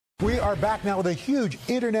We are back now with a huge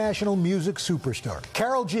international music superstar.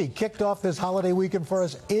 Karol G kicked off this holiday weekend for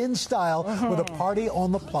us in style with a party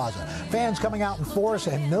on the plaza. Fans coming out in force,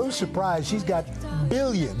 and no surprise, she's got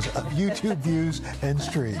billions of YouTube views and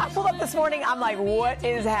streams. I pulled up this morning, I'm like, what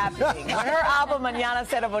is happening? When her album, Mañana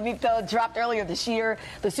Será Bonito, dropped earlier this year,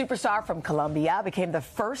 the superstar from Colombia became the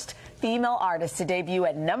first female artist to debut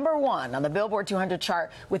at #1 on the Billboard 200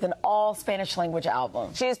 chart with an all-Spanish language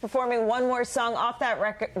album. She is performing one more song off that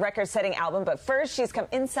record-setting album, but first she's come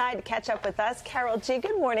inside to catch up with us. Karol G,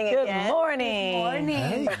 good morning again. Good morning. Good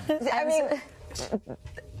morning. Hey. I mean,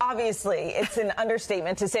 obviously, it's an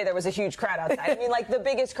understatement to say there was a huge crowd outside. I mean, like the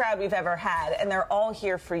biggest crowd we've ever had, and they're all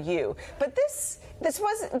here for you. But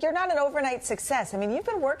you're not an overnight success. I mean, you've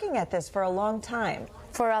been working at this for a long time.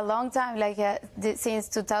 For a long time, like since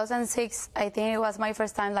 2006, I think it was my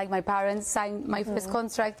first time. Like my parents signed my first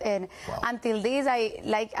contract, and until this,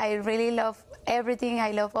 I really love everything.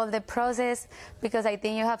 I love all the process because I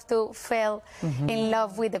think you have to fall in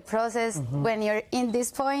love with the process. When you're in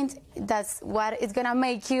this point, that's what it's gonna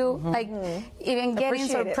make you like even getting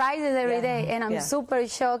surprises every day. And I'm super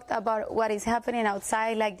shocked about what is happening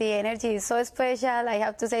outside. Like the energy is so special. I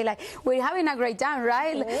have to say, like we're having a great time,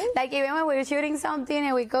 right? Like even when we're shooting something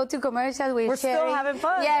and we go to commercials, we're still having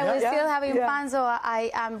fun. Yeah, we're still having fun. So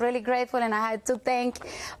I am really grateful, and I had to thank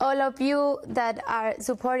all of you that are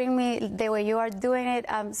supporting me the way you are doing it.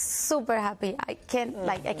 I'm super happy. I can't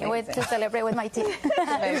wait to celebrate with my team.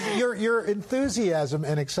 Your enthusiasm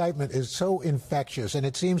and excitement is so infectious, and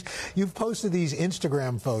it seems you've posted these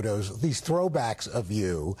Instagram photos, these throwbacks of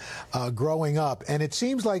you growing up, and it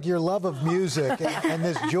seems like your love of music and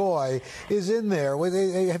this joy is in there.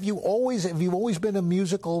 Have you always been a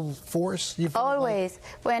musical force? Always.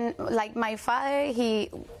 When my father, he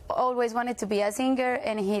always wanted to be a singer,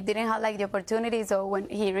 and he didn't have the opportunity. So when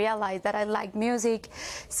he realized that I like music,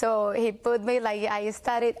 so he put me I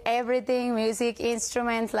studied everything, music,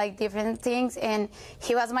 instruments, different things, and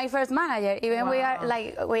he was my first manager. Even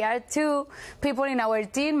we are two people in our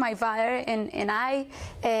team, my father and I,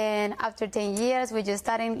 and after 10 years we just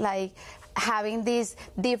started having these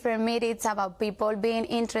different meetings about people being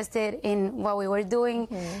interested in what we were doing.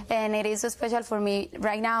 And it is so special for me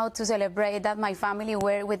right now to celebrate that my family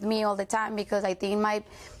were with me all the time, because I think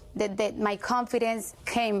my confidence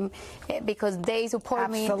came because they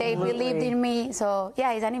support me, they believed in me. So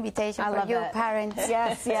yeah, it's an invitation for you parents.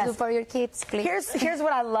 Yes. To support your kids, please. Here's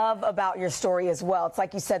what I love about your story as well. It's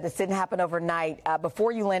like you said, this didn't happen overnight.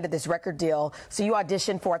 Before you landed this record deal, so you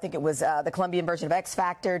auditioned for, I think it was the Colombian version of X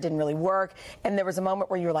Factor, didn't really work, and there was a moment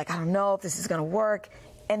where you were like, I don't know if this is going to work,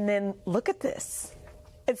 and then look at this.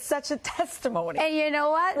 It's such a testimony. And you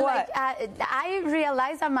know what? I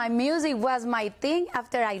realized that my music was my thing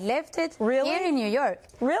after I left it here in New York.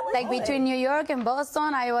 Really? Between New York and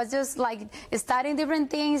Boston, I was just studying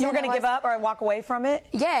different things. You were going to give up or walk away from it?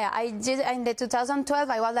 Yeah, I just in the 2012,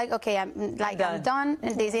 I was like, okay, I'm done.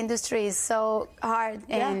 This industry is so hard,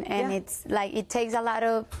 and it's it takes a lot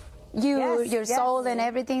of your soul and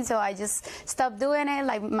everything. So I just stopped doing it.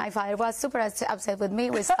 My father was super upset with me.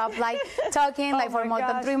 We stopped talking for more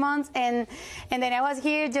than 3 months, and then I was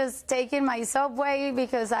here just taking my subway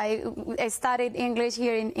because I studied English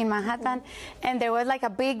here in Manhattan, and there was a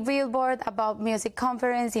big billboard about music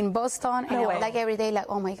conference in Boston, and I was every day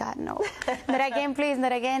oh my God, no, not again, please,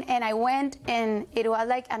 not again. And I went, and it was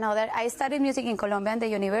another. I studied music in Colombia and the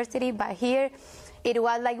university, but here it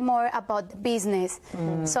was more about the business.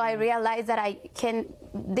 So I realized that I can,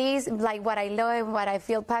 what I love, what I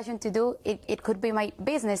feel passionate to do, it could be my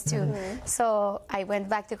business too. So I went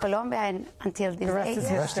back to Colombia, and until this day. The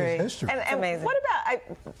rest is history. And amazing. What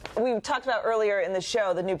about, we talked about earlier in the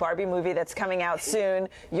show, the new Barbie movie that's coming out soon.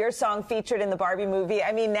 Your song featured in the Barbie movie.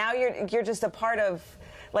 I mean, now you're just a part of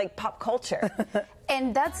pop culture.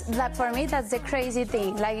 And that's for me, that's the crazy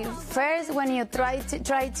thing. First, when you try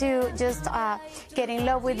to just get in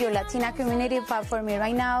love with your Latina community, but for me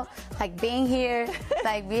right now, being here,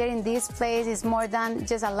 being in this place is more than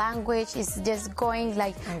just a language. It's just going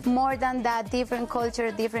more than that, different culture,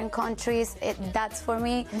 different countries. That's for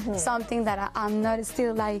me something that I'm not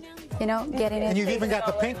still getting. And you've even got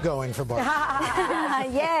the pink going for Barbie.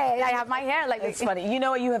 Yeah, I have my hair It's funny. You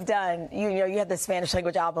know what you have done? You had the Spanish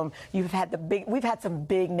language album. We've had some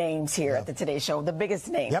big names here at the Today Show, the biggest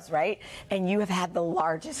names, right? And you have had the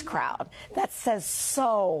largest crowd. That says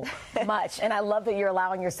so much, and I love that you're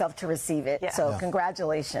allowing yourself to receive it. So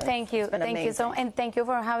congratulations. Thank you. Thank you and thank you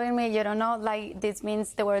for having me. You don't know, this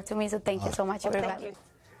means the world to me, so thank you so much, everybody. Thank you.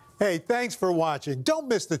 Hey, thanks for watching. Don't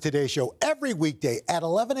miss the Today Show every weekday at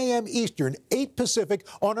 11 a.m. Eastern, 8 Pacific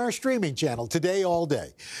on our streaming channel, Today All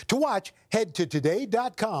Day. To watch, head to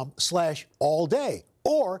today.com/allday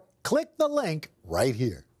or click the link right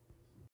here.